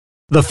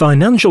The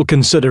financial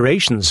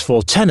considerations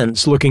for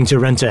tenants looking to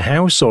rent a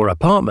house or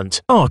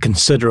apartment are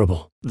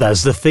considerable.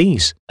 There's the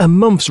fees, a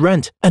month's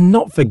rent, and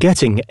not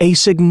forgetting a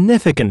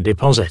significant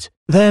deposit.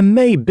 There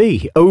may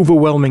be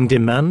overwhelming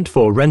demand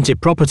for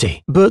rented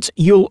property, but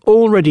you'll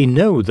already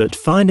know that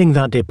finding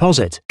that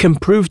deposit can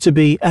prove to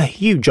be a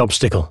huge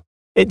obstacle.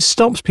 It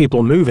stops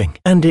people moving,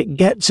 and it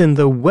gets in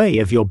the way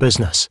of your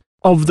business.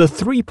 Of the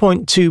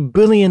 £3.2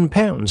 billion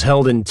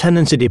held in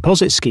tenancy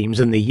deposit schemes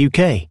in the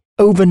UK,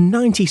 over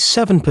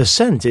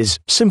 97% is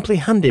simply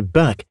handed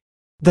back.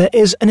 There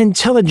is an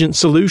intelligent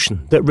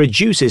solution that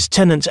reduces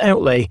tenants'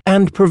 outlay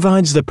and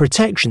provides the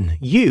protection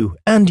you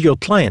and your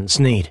clients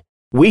need.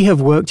 We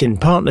have worked in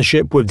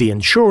partnership with the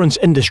insurance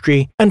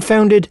industry and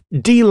founded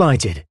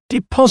Dlighted,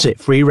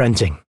 deposit-free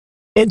renting.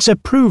 It's a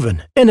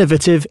proven,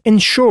 innovative,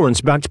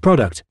 insurance-backed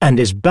product and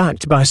is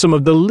backed by some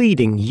of the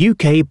leading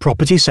UK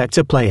property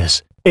sector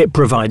players. It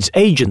provides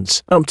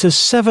agents up to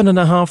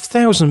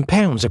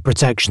 £7,500 of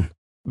protection.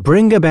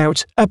 Bring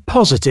about a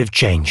positive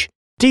change.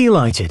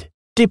 Dlighted,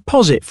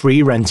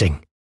 deposit-free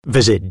renting.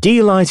 Visit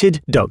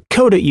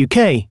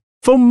dlighted.co.uk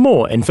for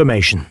more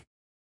information.